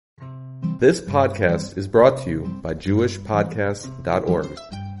This podcast is brought to you by JewishPodcasts.org.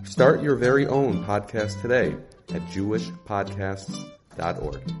 Start your very own podcast today at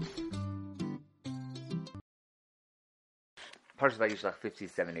JewishPodcasts.org. Parshas Vayishlach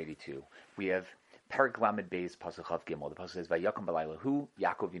 57:82. We have Perek Lamed Beis Pasuk Chav Gimel. The pasuk says, "Vayakam b'layla hu."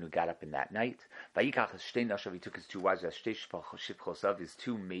 Yaakov Avinu got up in that night. Vayikach shtei nashav. He took his two wives, shtei shifchosav, his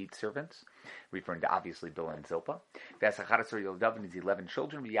two maidservants, referring to obviously Bilhah and Zilpah. V'asacharatzor yoldav, and his 11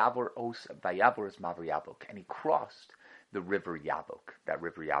 children. V'yavor os vayavor es maver Yabok, and he crossed the river Yabok, that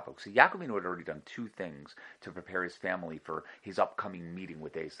river Yabok. So Yaakov Avinu had already done two things to prepare his family for his upcoming meeting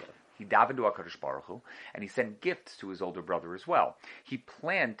with Esav. He davened to HaKadosh Baruch Hu, and he sent gifts to his older brother as well. He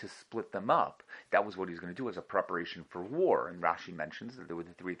planned to split them up. That was what he was going to do as a preparation for war. And Rashi mentions that there were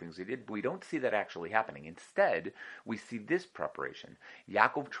the three things he did, but we don't see that actually happening. Instead, we see this preparation.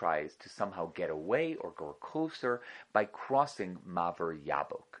 Yaakov tries to somehow get away or go closer by crossing Maver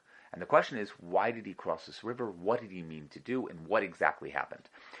Yabok. And the question is, why did he cross this river? What did he mean to do? And what exactly happened?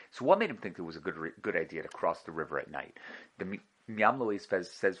 So what made him think it was a good idea to cross the river at night? The Miyam Lois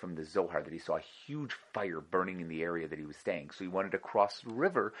says from the Zohar that he saw a huge fire burning in the area that he was staying. So he wanted to cross the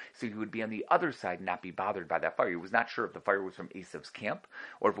river so he would be on the other side and not be bothered by that fire. He was not sure if the fire was from Esav's camp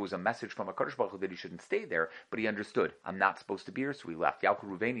or if it was a message from HaKadosh Baruch Hu that he shouldn't stay there, but he understood, I'm not supposed to be here, so he left. Yaakov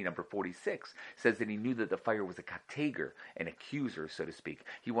Ruveni, number 46, says that he knew that the fire was a kateger, an accuser, so to speak.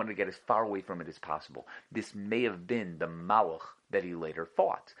 He wanted to get as far away from it as possible. This may have been the Malach that he later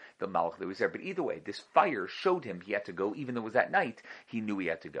fought, the Malach that was there. But either way, this fire showed him he had to go. Even though it was at night, he knew he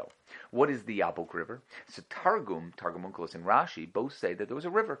had to go. What is the Yabok River? So Targum Onkelos, and Rashi both say that there was a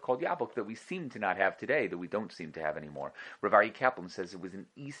river called Yabok that we seem to not have today, that we don't seem to have anymore. Rav Aryeh Kaplan says it was an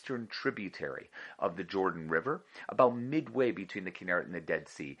eastern tributary of the Jordan River, about midway between the Kinneret and the Dead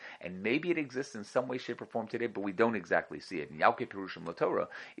Sea. And maybe it exists in some way, shape, or form today, but we don't exactly see it. In Yalkei Perushim LaTorah,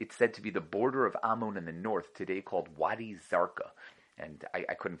 it's said to be the border of Ammon in the north, today called Wadi Zarka. And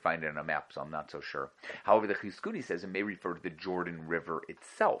I couldn't find it on a map, so I'm not so sure. However, the Chizkuni says it may refer to the Jordan River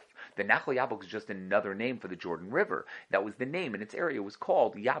itself. The Nachal Yabok is just another name for the Jordan River. That was the name, and its area was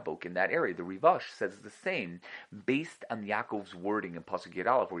called Yabok in that area. The Rivash says the same, based on Yaakov's wording in Pasuk Yud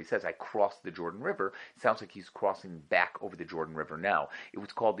Aleph, where he says, I crossed the Jordan River. It sounds like he's crossing back over the Jordan River now. It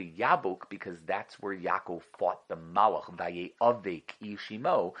was called the Yabok because that's where Yaakov fought the Malach, Vaye Avek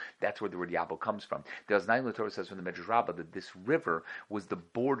Ishimo. That's where the word Yabok comes from. The Aznaim LaTorah says from the Medrash Rabbah that this river was the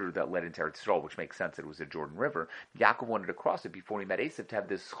border that led into Eretz Yisrael, which makes sense. It was the Jordan River. Yaakov wanted to cross it before he met Esav to have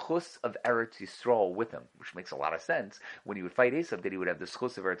this chus of Eretz Yisrael with him, which makes a lot of sense. When he would fight Esav, that he would have this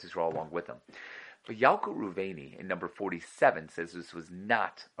chus of Eretz Yisrael along with him. But Yaakov Ruveni, in number 47, says this was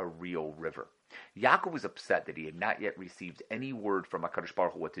not a real river. Yaakov was upset that he had not yet received any word from HaKadosh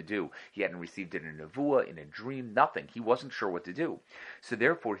Baruch Hu what to do. He hadn't received it in a nevuah, in a dream, nothing. He wasn't sure what to do. So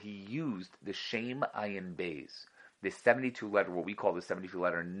therefore, he used the Shem Ayin Beis, this 72-letter, what we call the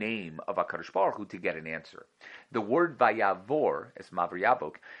 72-letter name of HaKadosh Baruch Hu, to get an answer. The word Vayavor, as Maver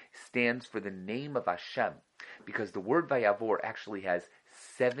Yabok, stands for the name of Hashem, because the word Vayavor actually has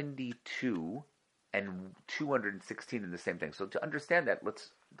 72 and 216 in the same thing. So to understand that,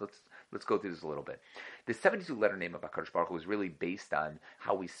 let's go through this a little bit. The 72-letter name of HaKadosh Baruch Hu is really based on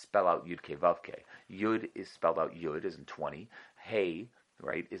how we spell out Yud Ke Vav Ke. Yud is spelled out Yud, as in 20. Hey,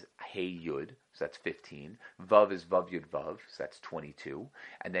 right, is Hey Yud, so that's 15. Vav is Vav Yud Vav, so that's 22.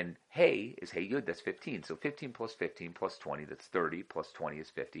 And then Hey is Hey Yud, that's 15. So 15 plus 15 plus 20, that's 30, plus 20 is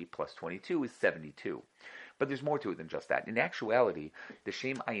 50, plus 22 is 72. But there's more to it than just that. In actuality, the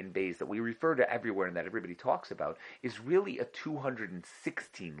Shem Ayin Beis that we refer to everywhere and that everybody talks about is really a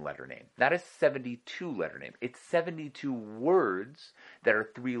 216-letter name, not a 72-letter name. It's 72 words that are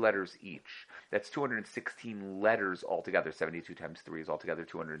 3 letters each. That's 216 letters altogether. 72 times 3 is altogether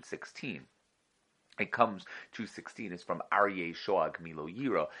 216. It comes, 216 is from Aryeh Shoag Milo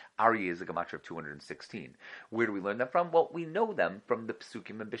Yira. Aryeh is a gematria of 216. Where do we learn that from? Well, we know them from the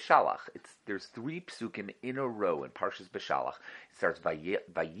Psukim in Beshalach. There's 3 Psukim in a row in Parshas Beshalach. It starts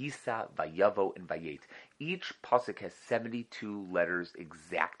Vayisa, Vayavo, and Vayet. Each pasuk has 72 letters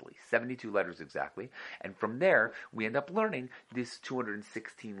exactly. 72 letters exactly. And from there, we end up learning this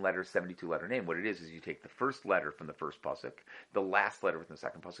 216-letter, 72-letter name. What it is you take the first letter from the first pasuk, the last letter from the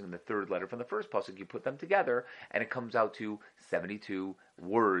second pasuk, and the third letter from the first pasuk. You put them together, and it comes out to 72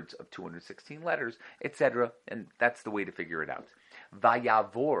 words of 216 letters, etc. And that's the way to figure it out.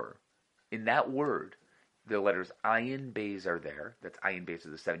 Vayavor, in that word, the letters Ayin Beis are there. That's Ayin Beis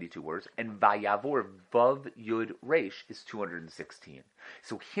of the 72 words. And Vayavor, Vav Yud Resh, is 216.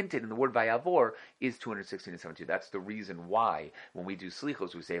 So hinted in the word Vayavor is 216 and 72. That's the reason why when we do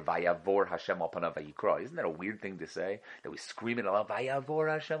Slichos, we say Vayavor Hashem al panav vayikra. Isn't that a weird thing to say? That we scream it aloud,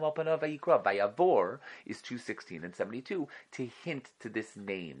 Vayavor Hashem al panav vayikra. Vayavor is 216 and 72 to hint to this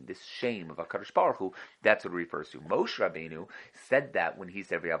name, this shame of HaKadosh Baruch Hu. That's what it refers to. Moshe Rabbeinu said that when he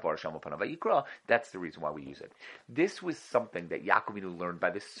said Vayavor Hashem al panav vayikra. That's the reason why we use it. This was something that Yaakov Avinu learned by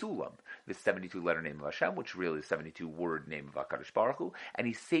the Sulam, the 72-letter name of Hashem, which really is the 72-word name of HaKadosh Baruch Hu, and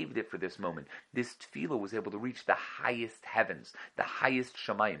he saved it for this moment. This tefillah was able to reach the highest heavens, the highest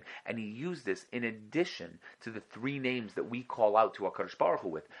shamayim, and he used this in addition to the three names that we call out to HaKadosh Baruch Hu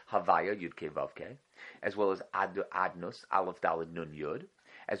with, Havaya, Yud Kei Vav Kei, as well as Adnus, Aleph Daled Nun Yud,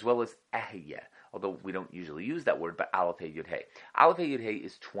 as well as Ehyeh, although we don't usually use that word, but Aleph Hey Yud Hey. Aleph Hey Yud Hey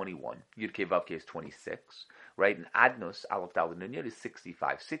is 21. Yud Kei Vav Kei is 26. Right? And Adnus, Aleph Daled Nun Yud, is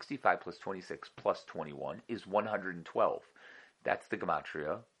 65. 65 plus 26 plus 21 is 112. That's the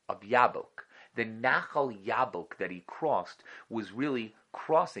gematria of Yabok. The Nachal Yabok that he crossed was really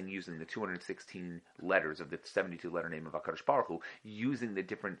crossing using the 216 letters of the 72-letter name of HaKadosh Baruch Hu, using the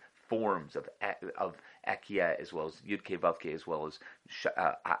different forms of Ekyeh as well as Yud Kei Vav Kei as well as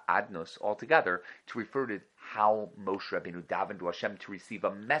Adnus altogether to refer to how Moshe Rabbeinu davened to Hashem to receive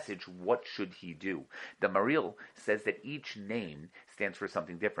a message. What should he do? The Maril says that each name stands for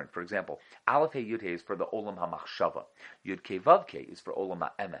something different. For example, Aleph Hey Yud Hey is for the Olam HaMachshava. Yud Kei Vav Kei is for Olam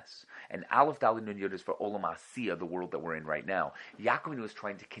HaEmes. And Aleph Daled Nun Yud is for Olam HaAsiyah, the world that we're in right now. Yaakov Avinu is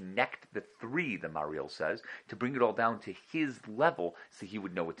trying to connect the three, the Maril says, to bring it all down to his level so he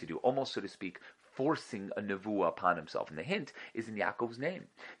would know what to do. Almost, so to speak, forcing a nevuah upon himself. And the hint is in Yaakov's name.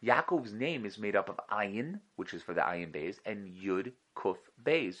 Yaakov's name is made up of Ayin, which is for the Ayin Beis, and Yud Kuf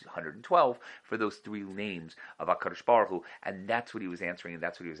Beis, 112, for those three names of HaKadosh Baruch Hu, and that's what he was answering, and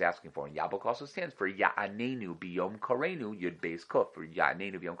that's what he was asking for. And Yabok also stands for Ya'anenu Biyom Karenu Yud Beis Kuf, for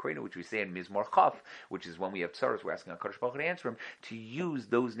Ya'anenu Biyom Karenu, which we say in Mizmor Chaf, which is when we have tzaros, we're asking HaKadosh Baruch Hu to answer him, to use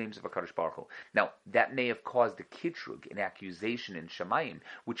those names of HaKadosh Baruch Hu. Now, that may have caused a kitrug, an accusation in Shemayim,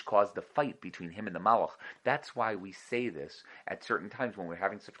 which caused the fight between him and the Malach. That's why we say this at certain times when we're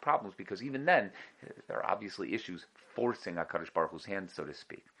having such problems, because even then, there are obviously issues forcing HaKadosh Baruch Hu's hand, so to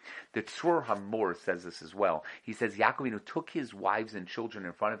speak. The Tzur Hamor says this as well. He says Yaakov Avinu took his wives and children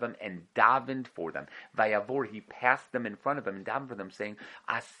in front of him and davened for them. Vayavor, he passed them in front of him and davened for them, saying,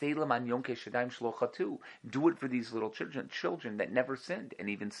 Aseh leman yonke shadaim shelo chatu. Do it for these little children that never sinned. And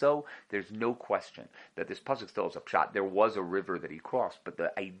even so, there's no question that this pasuk still is a pshat. There was a river that he crossed, but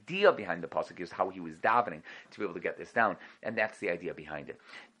the idea behind the pasuk is how he was davening to be able to get this down, and that's the idea behind it.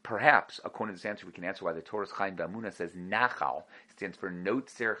 Perhaps, according to this answer, we can answer why the Torah's Chaim B'Amunah says Nachal stands for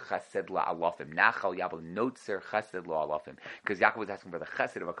Notzer Chesed LaAlafim. Nachal Yabal Notzer Chesed LaAlafim. Because Yaakov was asking for the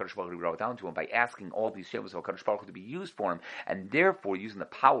Chesed of HaKadosh Baruch Hu to be brought down to him by asking all these Shemus of HaKadosh Baruch Hu to be used for him, and therefore using the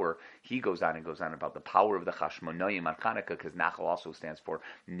power, he goes on about the power of the Chashmonoyim on Chanukah, because Nachal also stands for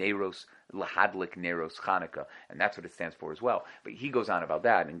Neros, Lahadlik Neros Chanukah, and that's what it stands for as well. But he goes on about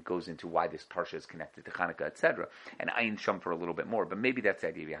that and goes into why this parsha is connected to Chanukah, etc. And Ayin Sham for a little bit more, but maybe that's the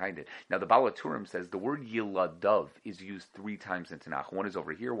idea behind it. Now, the Baal HaTurim says the word Yiladav is used 3 times in Tanakh. One is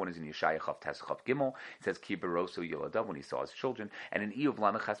over here, one is in Yeshaya Chav Tes Chav Gimel. It says Kiberoso Yiladav when he saw his children, and in Iyov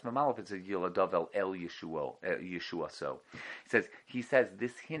Lamed Ches Mem Aleph it says Yiladav El Yeshua. So he says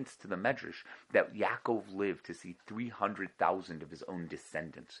this hints to the Medrash that Yaakov lived to see 300,000 of his own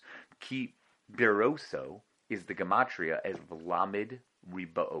descendants. Kiberoso is the gematria as Lamed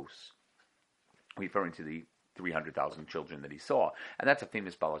Ribaos, referring to the 300,000 children that he saw. And that's a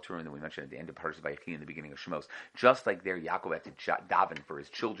famous Baal HaTurim that we mentioned at the end of Parashat Vayechi in the beginning of Shemos. Just like there, Yaakov had to daven for his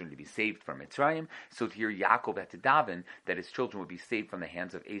children to be saved from Mitzrayim, so here Yaakov had to daven that his children would be saved from the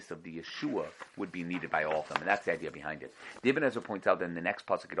hands of Esav. The Yeshua would be needed by all of them, and that's the idea behind it. The Ibn Ezra points out that in the next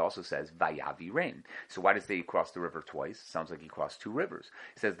pasuk it also says Vayavi rain. So why does he cross the river twice? Sounds like he crossed 2 rivers.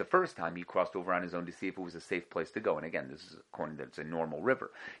 It says the first time he crossed over on his own to see if it was a safe place to go, and again, this is according to it's a normal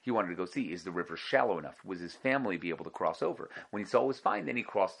river. He wanted to go see, is the river shallow enough? Was his family be able to cross over? When he saw it was fine, then he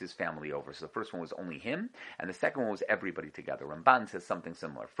crossed his family over. So the first one was only him, and the second one was everybody together. Ramban says something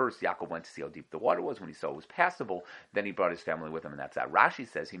similar. First, Yaakov went to see how deep the water was. When he saw it was passable, then he brought his family with him, and that's that.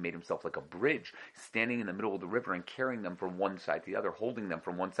 Rashi says he made himself like a bridge, standing in the middle of the river and carrying them from one side to the other, holding them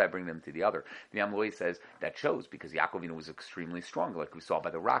from one side, bringing them to the other. The Amloy says that shows because Yaakov was extremely strong, like we saw by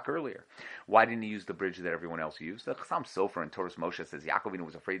the rock earlier. Why didn't he use the bridge that everyone else used? The Chassam Sofer and Torah Moshe says Yaakov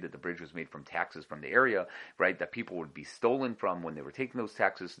was afraid that the bridge was made from taxes from the area, right, that people would be stolen from when they were taking those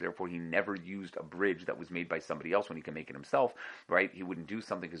taxes. Therefore, he never used a bridge that was made by somebody else when he can make it himself, right? He wouldn't do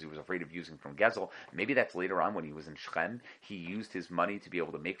something because he was afraid of using from Gezel. Maybe that's later on when he was in Shechem. He used his money to be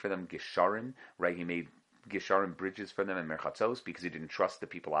able to make for them Gesharim, right? He made Gesharim bridges for them in Merchatzos because he didn't trust the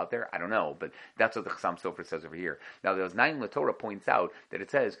people out there. I don't know, but that's what the Chassam Sofer says over here. Now, the Oznaim LaTorah points out that it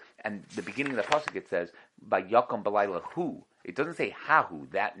says, and the beginning of the pasuk it says, "Vayakom Balayla Hu." It doesn't say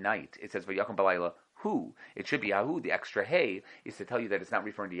Hahu that night. It says Vayakom Balayla Hu. It should be Hahu. The extra Hey is to tell you that it's not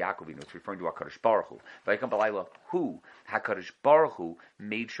referring to Yaakov, it's referring to HaKadosh Baruch Hu. Vayakom Balayla Hu. HaKadosh Baruch Hu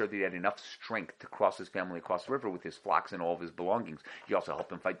made sure that he had enough strength to cross his family across the river with his flocks and all of his belongings. He also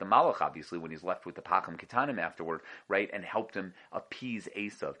helped him fight the Malach, obviously, when he's left with the Pacham Ketanim afterward, right, and helped him appease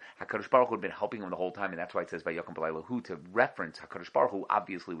Esav. HaKadosh Baruch Hu had been helping him the whole time, and that's why it says Vayakom Balayla Hu to reference HaKadosh Baruch Hu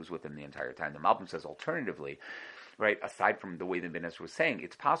obviously was with him the entire time. The Malbim says alternatively, right, aside from the way the Ben Ezra was saying,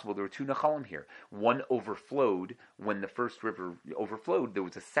 it's possible there were two Nechalim here. One overflowed when the first river overflowed. There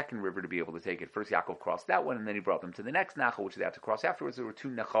was a second river to be able to take it. First Yaakov crossed that one, and then he brought them to the next Nachal, which they had to cross afterwards. There were two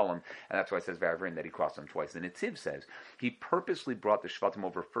Nechalim, and that's why it says V'Avrin that he crossed them twice. And Netziv says he purposely brought the Shvatim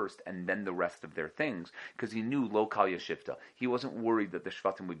over first and then the rest of their things because he knew Lo Kal Yashivta. He wasn't worried that the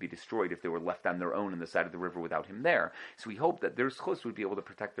Shvatim would be destroyed if they were left on their own on the side of the river without him there. So he hoped that their Schus would be able to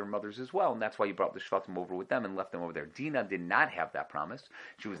protect their mothers as well, and that's why he brought the Shvatim over with them and left them over there. Dinah did not have that promise.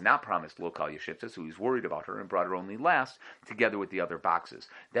 She was not promised Lo Kal Yashivta, so he was worried about her and brought her only last together with the other boxes.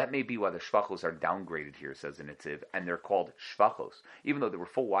 That may be why the Shvachos are downgraded here, says the Netziv, and they're called Shvachos, even though they were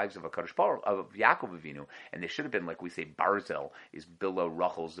full wives of HaKadosh Baruch of Yaakov Avinu, and they should have been, like we say, Barzel is Billah,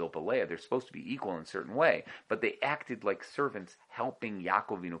 Rachel, Zilpah, Leah. They're supposed to be equal in a certain way, but they acted like servants helping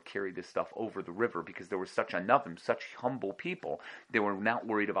Yaakov Avinu carry this stuff over the river because there were such anavim, such humble people. They were not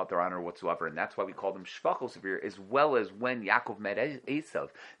worried about their honor whatsoever, and that's why we call them Shvachos here, as well as when Yaakov met Esav.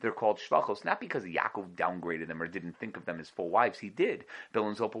 They're called Shvachos, not because Yaakov downgraded them or didn't think of them as full wives. He did. Bill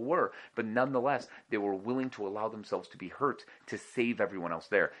and Zilpah were. But nonetheless, they were willing to allow themselves to be hurt to save everyone else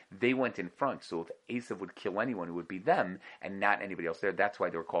there. They went in front, so if Esav would kill anyone, it would be them and not anybody else there. That's why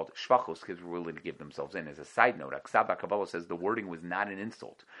they were called Shvachos, because they were willing to give themselves in. As a side note, Aksab HaKabbalah says the wording was not an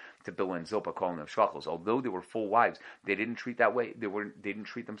insult to Bill and Zilpah calling them Shvachos. Although they were full wives, they didn't treat that way. They didn't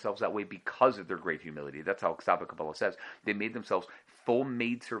treat themselves that way because of their great humility. That's how Aksab HaKabbalah says. They made themselves full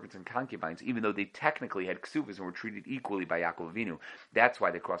maidservants and concubines, even though they technically had ksuvas and were treated equally by Yaakov Avinu. That's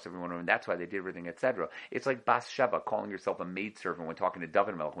why they crossed everyone over, and that's why they did everything, etc. It's like Bas Sheva calling herself a maidservant when talking to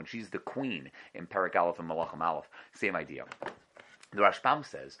David Melech, when she's the queen in Perek Aleph and Malachim Aleph. Same idea. The Rashbam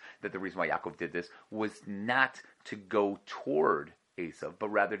says that the reason why Yaakov did this was not to go toward Esav, but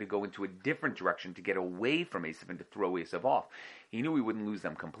rather to go into a different direction to get away from Esav and to throw Esav off. He knew he wouldn't lose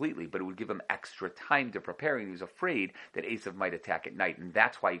them completely, but it would give him extra time to prepare, and he was afraid that Esav might attack at night, and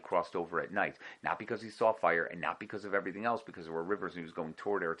that's why he crossed over at night. Not because he saw fire, and not because of everything else, because there were rivers and he was going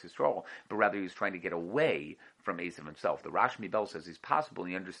toward Eretz Yisrael, but rather he was trying to get away from Esav himself. The Rashmi Bel says it's possible,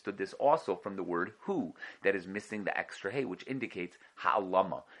 and he understood this also from the word hu, that is missing the extra hey, which indicates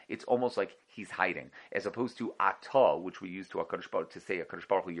ha'alama. It's almost like he's hiding, as opposed to atah, which we use to HaKadosh Baruch to say HaKadosh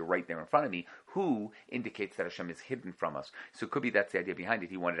Baruch Hu, you're right there in front of me. Hu indicates that Hashem is hidden from us. So it could be that's the idea behind it.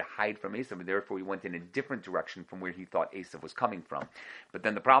 He wanted to hide from Esav, and therefore he went in a different direction from where he thought Esav was coming from. But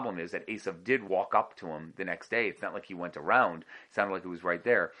then the problem is that Esav did walk up to him the next day. It's not like he went around. It sounded like he was right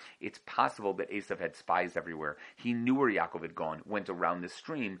there. It's possible that Esav had spies everywhere. He knew where Yaakov had gone, went around the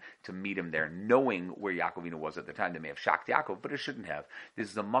stream to meet him there, knowing where Yaakov was at the time. They may have shocked Yaakov, but it shouldn't have. This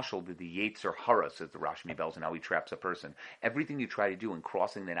is a mushal to the Yetzer Hara, says the Rashmi Bells, and how he traps a person. Everything you try to do in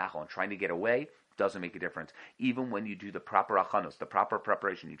crossing the Nachal and trying to get away doesn't make a difference. Even when you do the proper achanos, the proper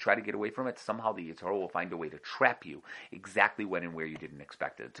preparation, you try to get away from it, somehow the Yetzer Hara will find a way to trap you exactly when and where you didn't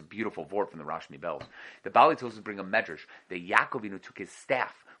expect it. It's a beautiful vort from the Rashmi Bells. The Bali tells us to bring a medrash. The Yaakov took his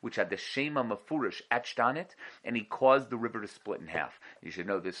staff, which had the Shema Mefurish etched on it, and he caused the river to split in half. You should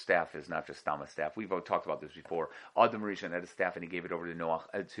know this staff is not just Stama staff. We've talked about this before. Adam Rishon had a staff, and he gave it over to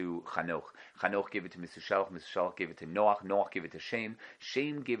to Chanoch. Chanoch gave it to Meshushalach. Meshushalach gave it to Noach. Noach gave it to Shem.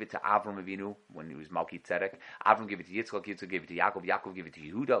 Shem gave it to Avram Avinu when he was Malki Tzedek. Avram gave it to Yitzchak. Yitzchak gave it to Yaakov. Yaakov gave it to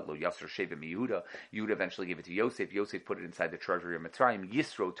Yehuda. Lo Yasser Shevim Yehuda. Yehuda eventually gave it to Yosef. Yosef put it inside the treasury of Mitzrayim.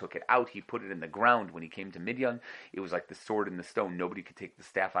 Yisro took it out. He put it in the ground when he came to Midian. It was like the sword in the stone. Nobody could take the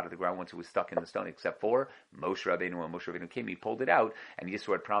staff out of the ground once it was stuck in the stone, except for Moshe Rabbeinu. When Moshe Rabbeinu came, he pulled it out, and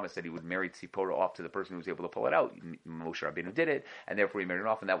Yisro had promised that he would marry Tzipora off to the person who was able to pull it out. Moshe Rabbeinu did it, and therefore he married it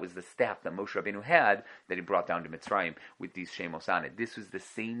off, and that was the staff that Moshe Rabbeinu had that he brought down to Mitzrayim with these shemos on it. This was the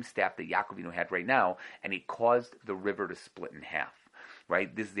same staff that Yaakov had right now, and he caused the river to split in half.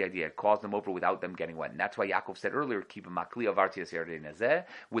 right? This is the idea. It caused them over without them getting wet. And that's why Yaakov said earlier, Kiba Makli Avarti Yarden Hazeh,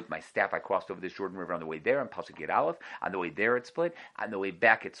 with my staff I crossed over this Jordan River on the way there, and Pasuk Yud Aleph, on the way there it split, on the way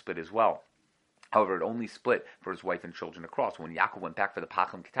back it split as well. However, it only split for his wife and children across. When Yaakov went back for the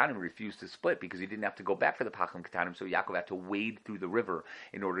Pachim Ketanim, he refused to split because he didn't have to go back for the Pachim Ketanim, so Yaakov had to wade through the river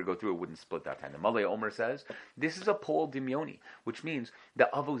in order to go through. It wouldn't split that time. The Malay Omer says, this is a Pol Dimyoni, which means the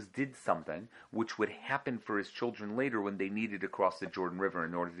Avos did something which would happen for his children later when they needed to cross the Jordan River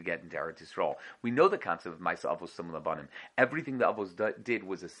in order to get into Eretz Yisrael. We know the concept of Maisa Avos Sim Labanim. Everything the Avos did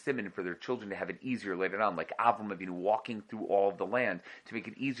was a simon for their children to have it easier later on, like Avram Avinu walking through all of the land to make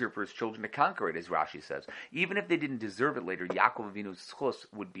it easier for his children to conquer it, as Rashi says. Even if they didn't deserve it later, Yaakov Avinu's schus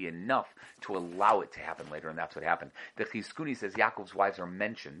would be enough to allow it to happen later, and that's what happened. The Chizkuni says Yaakov's wives are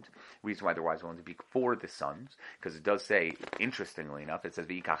mentioned. The reason why their wives wanted to be before the sons, because it does say, interestingly enough, it says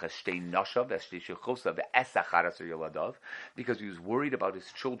because he was worried about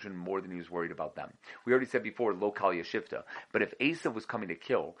his children more than he was worried about them. We already said before, lo kal yashivta. But if Esav was coming to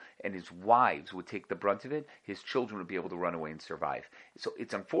kill, and his wives would take the brunt of it, his children would be able to run away and survive. So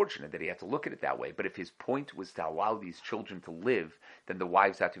it's unfortunate that he had to look at it that way, but if his point was to allow these children to live, then the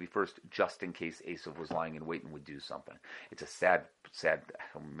wives had to be first, just in case Esav was lying in wait and would do something. It's a sad,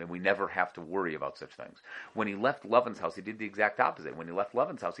 we never have to worry about such things. When he left Lavan's house, he did the exact opposite. When he left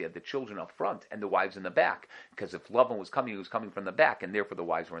Lavan's house, he had the children up front and the wives in the back, because if Lavan was coming, he was coming from the back, and therefore the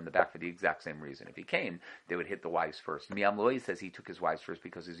wives were in the back for the exact same reason. If he came, they would hit the wives first. Miam Loei says he took his wives first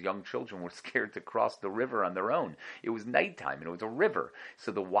because his young children were scared to cross the river on their own. It was nighttime, and it was a river,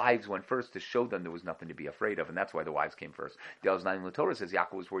 so the wives went first to show them there was nothing to be afraid of, and that's why the wives came first. The Oznaim LaTorah says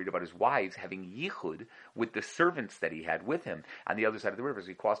Yaakov was worried about his wives having yichud with the servants that he had with him on the other side of the river. So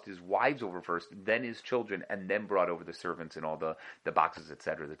he crossed his wives over first, then his children, and then brought over the servants and all the boxes,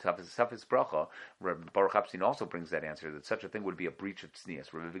 etc. The toughest bracha, Baruch Epstein also brings that answer, that such a thing would be a breach of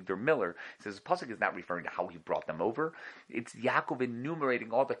tznius. Rabbi Victor Miller says the pasuk is not referring to how he brought them over. It's Yaakov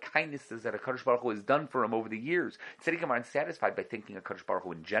enumerating all the kindnesses that HaKadosh Baruch Hu has done for him over the years. Tzaddikim aren't satisfied by thinking of HaKadosh Baruch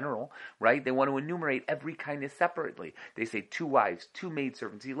Hu in general, right? They want to enumerate every kindness separately. They say 2 wives, 2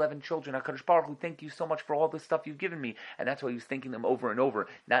 maidservants, 11 children. HaKadosh Baruch Hu, thank you so much for all the stuff you've given me. And that's why he was thanking them over and over,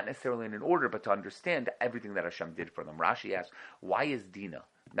 not necessarily in an order, but to understand everything that Hashem did for them. Rashi asks, why is Dinah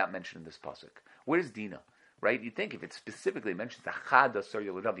not mentioned in this pasuk? Where's Dinah? Right? You'd think if it specifically mentions Achad Asar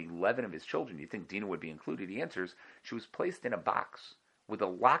Yoladav, 11 of his children, you'd think Dinah would be included. He answers, she was placed in a box with a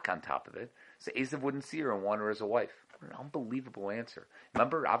lock on top of it, so Esav wouldn't see her and want her as a wife. What an unbelievable answer.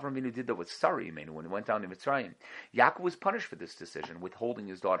 Remember, Avram Avinu did that with Sarah Imenu when he went down to Mitzrayim. Yaakov was punished for this decision, withholding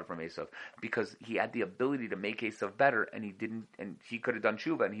his daughter from Esav, because he had the ability to make Esav better, and he didn't. And he could have done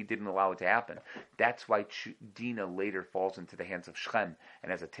tshuva, and he didn't allow it to happen. That's why Dinah later falls into the hands of Shechem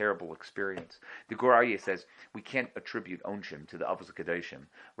and has a terrible experience. The Gur Aryeh says we can't attribute onshim to the Avos Kadoshim,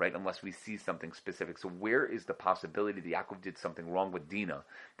 right, unless we see something specific. So where is the possibility that Yaakov did something wrong with Dinah,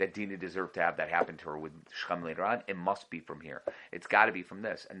 that Dinah deserved to have that happen to her with Shechem later on? It must be from here. It's got to be from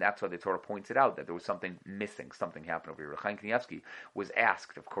this. And that's why the Torah points it out, that there was something missing. Something happened over here. Chaim Kanievsky was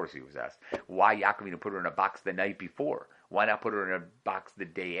asked, of course he was asked, why Yaakov put her in a box the night before? Why not put her in a box the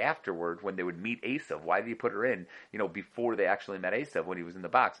day afterward when they would meet Esav? Why did he put her in, before they actually met Esav when he was in the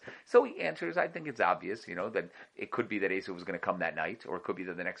box? So he answers, I think it's obvious, that it could be that Esav was going to come that night, or it could be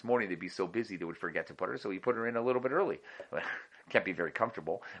that the next morning they'd be so busy they would forget to put her, so he put her in a little bit early. Can't be very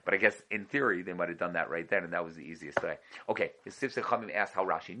comfortable, but I guess in theory they might have done that right then, and that was the easiest way. Okay, the Sifsei Chamim asked how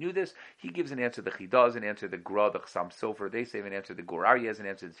Rashi knew this. He gives an answer, the Chida an answer, the Gra, the Chassam Sofer, they say an answer, the Gur Aryeh has an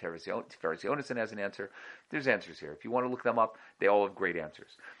answer, the Tiferes Yonason has an answer. There's answers here. If you want to look them up, they all have great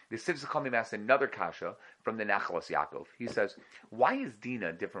answers. The Sifsei Chamim asks another kasha from the Nachalas Yaakov. He says, why is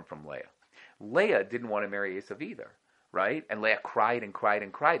Dinah different from Leah? Leah didn't want to marry Esav either, right? And Leah cried and cried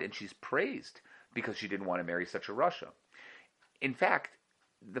and cried, and she's praised because she didn't want to marry such a Rasha. In fact,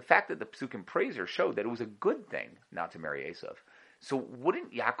 the fact that the Psukim praise her showed that it was a good thing not to marry Esav. So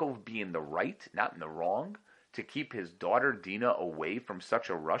wouldn't Yaakov be in the right, not in the wrong, to keep his daughter Dinah away from such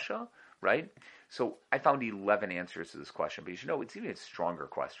a Rasha, right? So I found 11 answers to this question, but you should know it's even a stronger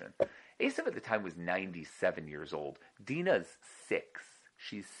question. Esav at the time was 97 years old. Dinah's 6.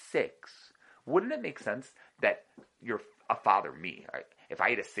 She's 6. Wouldn't it make sense that you're a father, me, right? If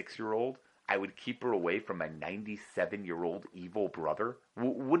I had a 6-year-old, I would keep her away from my 97-year-old evil brother?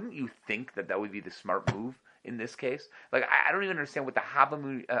 Wouldn't you think that would be the smart move in this case? Like, I don't even understand what the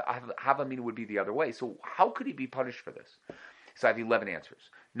Havamina would be the other way. So how could he be punished for this? So I have 11 answers.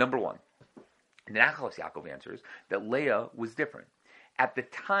 Number one, Nachalas Yaakov answers that Leah was different. At the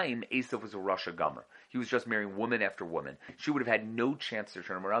time, Esav was a Rasha Gomer. He was just marrying woman after woman. She would have had no chance to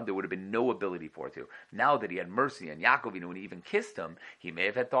turn him around. There would have been no ability for it to. Now that he had mercy on Yaakov, and he even kissed him, he may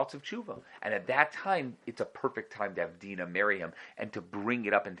have had thoughts of tshuva. And at that time, it's a perfect time to have Dinah marry him and to bring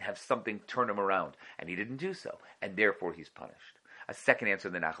it up and have something turn him around. And he didn't do so. And therefore, he's punished. A second answer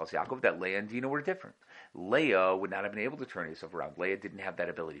in the Nachlas Yaakov, that Leah and Dinah were different. Leah would not have been able to turn Esav around. Leah didn't have that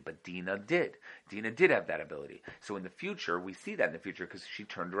ability, but Dinah did. Dinah did have that ability. So in the future, we see that in the future because she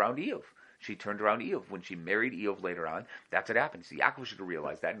turned around Eov. She turned around Eov. When she married Eov later on, that's what happened. So Yaakov should have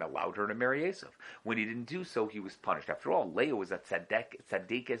realized that and allowed her to marry Esav. When he didn't do so, he was punished. After all, Leah was a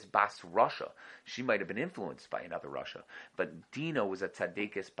tzadekes bas Rasha. She might have been influenced by another Rasha. But Dinah was a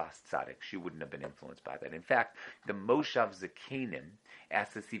tzadekes bas tzaddik. She wouldn't have been influenced by that. In fact, the Moshav Zekanim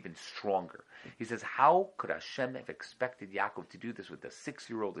asks this even stronger. He says, how could Hashem have expected Yaakov to do this with a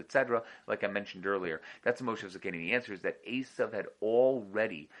 6-year-old, etc., like I mentioned earlier? That's the Moshav Zekanim. The answer is that Esav had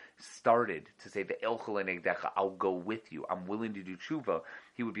already started to say, I'll go with you. I'm willing to do tshuva.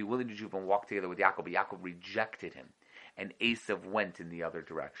 He would be willing to do tshuva and walk together with Yaakov, but Yaakov rejected him. And Esav went in the other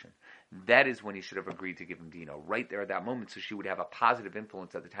direction. That is when he should have agreed to give him Dinah, right there at that moment, so she would have a positive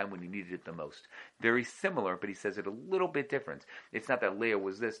influence at the time when he needed it the most. Very similar, but he says it a little bit different. It's not that Leah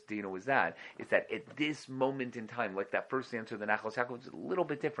was this, Dinah was that. It's that at this moment in time, like that first answer, the Nachlas Yaakov was a little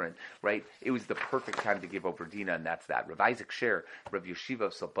bit different, right? It was the perfect time to give over Dinah, and that's that. Rav Isaac Sher, Rav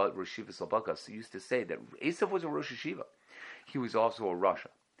Yeshiva Salbakas used to say that Esav was a Rosh Yeshiva. He was also a Rasha.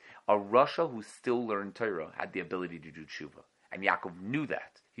 A Rasha who still learned Torah had the ability to do tshuva. And Yaakov knew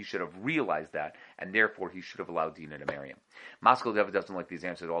that. He should have realized that, and therefore he should have allowed Dinah to marry him. Maskell David doesn't like these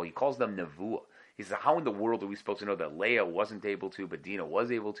answers at all. He calls them nevuah. He says, how in the world are we supposed to know that Leah wasn't able to, but Dinah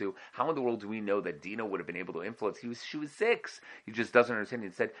was able to? How in the world do we know that Dinah would have been able to influence? She was 6. He just doesn't understand.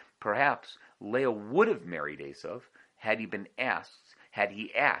 He said, perhaps Leah would have married Esav had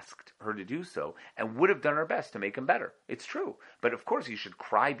he asked her to do so, and would have done her best to make him better. It's true. But of course he should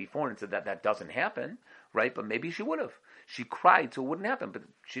cry before and said that doesn't happen, right? But maybe she would have. She cried so it wouldn't happen, but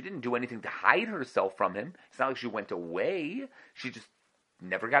she didn't do anything to hide herself from him. It's not like she went away. She just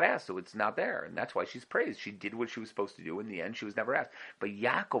never got asked, so it's not there. And that's why she's praised. She did what she was supposed to do. In the end, she was never asked. But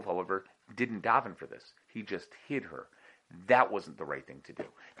Yaakov, however, didn't daven for this. He just hid her. That wasn't the right thing to do.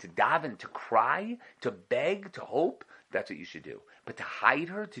 To daven, to cry, to beg, to hope, that's what you should do. But to hide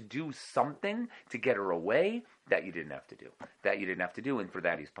her, to do something to get her away, that you didn't have to do. That you didn't have to do, and for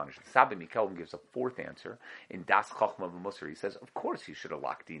that he's punished. Sabbi Mikelvin gives a fourth answer. In Das Chochma V'Musar, he says, of course he should have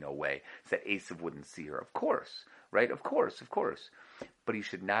locked Dinah away, so that Esav wouldn't see her. Of course, right? Of course. But he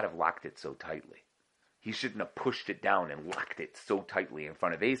should not have locked it so tightly. He shouldn't have pushed it down and locked it so tightly in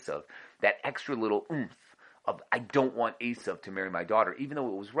front of Esav. That extra little oomph of, I don't want Esav to marry my daughter, even though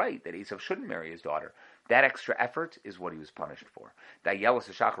it was right that Esav shouldn't marry his daughter. That extra effort is what he was punished for. That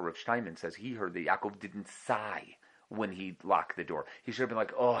Yelis Shachar Rav Steinman says he heard that Yaakov didn't sigh when he locked the door. He should have been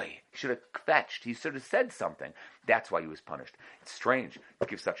like, he should have fetched. He should have said something. That's why he was punished. It's strange to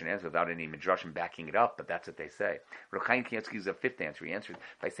give such an answer without any midrashim backing it up, but that's what they say. Rav Chaim Kanievsky gives a fifth answer. He answered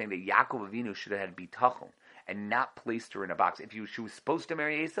by saying that Yaakov Avinu should have had bitachon and not placed her in a box. If she was supposed to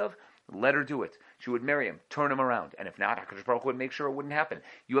marry Esav, let her do it. She would marry him, turn him around. And if not, HaKadosh Baruch Hu would make sure it wouldn't happen.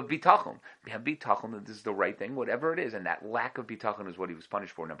 You have bitachon. You have bitachon that this is the right thing, whatever it is. And that lack of bitachon is what he was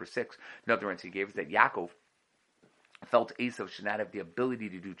punished for. Number 6, another answer he gave is that Yaakov felt Esav should not have the ability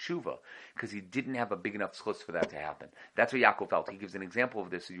to do tshuva because he didn't have a big enough schus for that to happen. That's what Yaakov felt. He gives an example of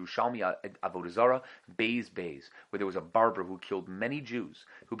this in Yerushalmi Avodah Zarah, Beis, where there was a barber who killed many Jews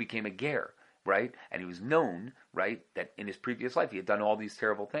who became a ger. Right? And he was known, right, that in his previous life he had done all these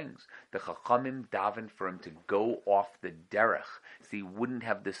terrible things. The Chachamim davened for him to go off the derech, so he wouldn't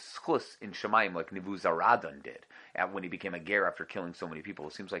have this schus in Shemayim like Nebuzaradan did when he became a ger after killing so many people.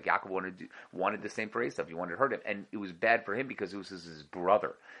 It seems like Yaakov wanted the same for Esav. He wanted to hurt him. And it was bad for him because it was his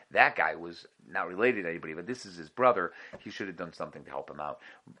brother. That guy was not related to anybody, but this is his brother. He should have done something to help him out.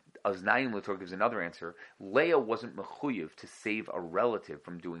 Aznayim Lator gives another answer. Leah wasn't mechuyev to save a relative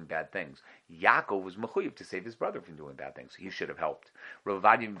from doing bad things. Yaakov was mechuyev to save his brother from doing bad things. He should have helped. Rav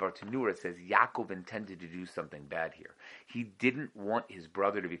Vadim Bartanura says Yaakov intended to do something bad here. He didn't want his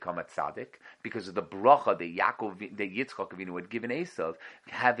brother to become a tzaddik because of the bracha that Yitzchak Avinu had given Esav.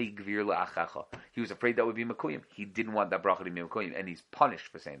 Havi gvir la'achacha. He was afraid that would be mekuyim. He didn't want that bracha to be mekuyim, and he's punished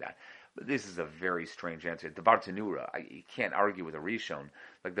for saying that. But this is a very strange answer. The Bartanura, you can't argue with a Rishon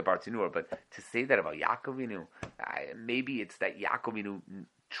like the Bartanura, but to say that about Yaakov Avinu, maybe it's that Yaakov Avinu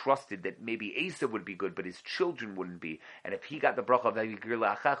trusted that maybe Esav would be good, but his children wouldn't be. And if he got the bracha of Vayikir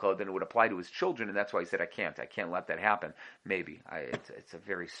La'achecha, then it would apply to his children, and that's why he said, I can't let that happen. Maybe. It's a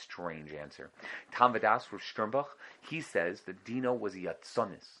very strange answer. Tam Vadas for Sternbach, he says that Dinah was a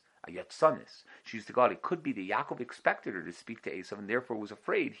Yatsanis. She used to go out. It could be that Yaakov expected her to speak to Esav and therefore was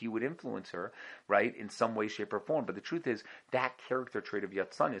afraid he would influence her, right, in some way, shape, or form. But the truth is, that character trait of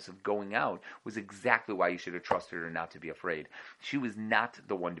Yatsanis, of going out, was exactly why you should have trusted her not to be afraid. She was not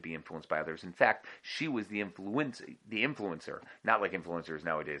the one to be influenced by others. In fact, she was the influencer, not like influencers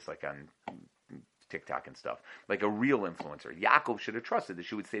nowadays, like on TikTok and stuff, like a real influencer. Yaakov should have trusted that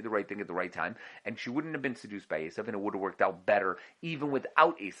she would say the right thing at the right time, and she wouldn't have been seduced by Esav, and it would have worked out better even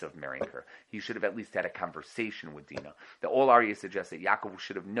without Esav marrying her. He should have at least had a conversation with Dinah. The All Arya suggests that Yaakov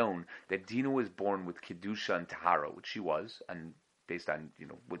should have known that Dinah was born with Kedusha and Tahara, which she was, and based on,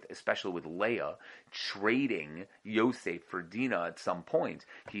 especially with Leah trading Yosef for Dinah at some point,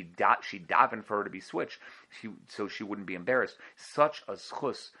 she davened for her to be switched, so she wouldn't be embarrassed. Such a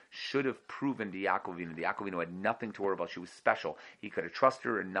schus should have proven to Yaakov Avinu. The Yaakov Avinu had nothing to worry about. She was special. He could have trusted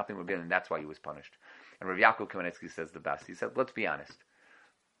her, and nothing would be, and that's why he was punished. And Rav Yaakov Kamenetsky says the best. He said, let's be honest.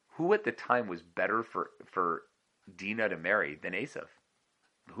 Who at the time was better for Dinah to marry than Esav?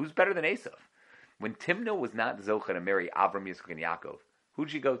 Who's better than Esav? When Timnah was not Zocha to marry Avram, Yitzchak, and Yaakov, who'd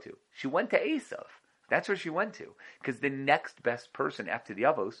she go to? She went to Esav. That's where she went to. Because the next best person after the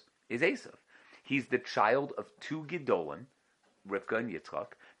Avos is Esav. He's the child of two Gedolim, Rivka and Yitzchak,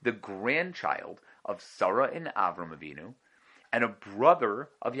 the grandchild of Sarah and Avram Avinu, and a brother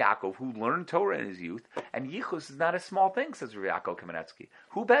of Yaakov who learned Torah in his youth. And Yichus is not a small thing, says Rav Yaakov Kamenetsky.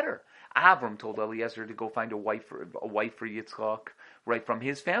 Who better? Avram told Eliezer to go find a wife for Yitzchak, right, from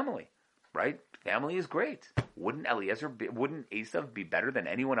his family. Right? Family is great. Wouldn't Esav be better than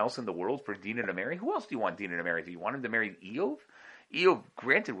anyone else in the world for Dinah to marry? Who else do you want Dinah to marry? Do you want him to marry Eov? Eov,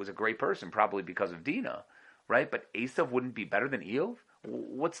 granted, was a great person, probably because of Dinah, right? But Esav wouldn't be better than Eov?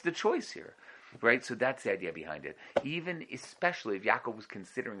 What's the choice here? Right? So that's the idea behind it. Even, especially if Yaakov was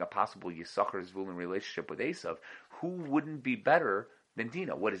considering a possible Yisachar Zvulun relationship with Esav, who wouldn't be better than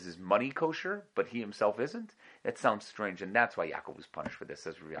Dinah? What is his money kosher, but he himself isn't? That sounds strange, and that's why Yaakov was punished for this,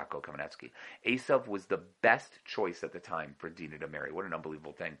 says Yaakov Kamenetsky. Esav was the best choice at the time for Dinah to marry. What an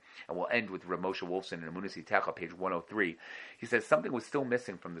unbelievable thing. And we'll end with Rav Moshe Wolfson in Emunas Yitecha, page 103. He says something was still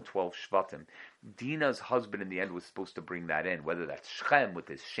missing from the 12 Shvatim. Dinah's husband in the end was supposed to bring that in, whether that's Shechem with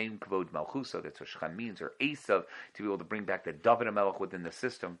his Shem Kvod Malchusa, that's what Shechem means, or Esav to be able to bring back the David HaMelech within the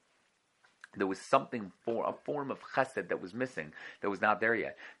system. There was something a form of chesed that was missing, that was not there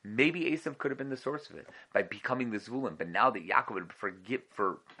yet. Maybe Esav could have been the source of it by becoming the Zvulun, but now that Yaakov had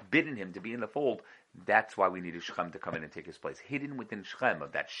forbidden him to be in the fold, that's why we needed Shechem to come in and take his place. Hidden within Shechem,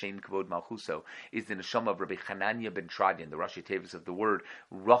 of that Shem Kvod Malchuso, is the neshama of Rabbi Hanania ben Tradian, the Rashi Tevis of the word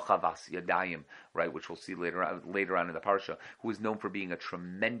Rochavas Yadayim, right, which we'll see later on in the parsha, who is known for being a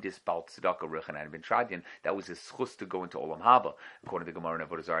tremendous Baal Tzedakah, Rabbi Hanania ben Tradian. That was his schus to go into Olam Haba, according to the Gemara in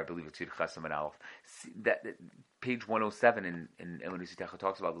Avodah Zarah. I believe it's Yud Chesam and Aleph. That page 107 in Emunas Yitecha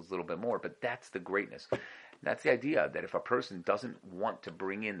talks about this a little bit more, but that's the greatness. That's the idea, that if a person doesn't want to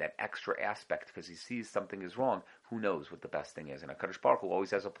bring in that extra aspect because he sees something is wrong, who knows what the best thing is? And HaKadosh Baruch Hu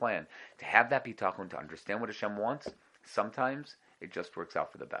always has a plan. To have that bitachon, to understand what Hashem wants, sometimes it just works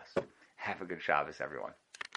out for the best. Have a good Shabbos, everyone.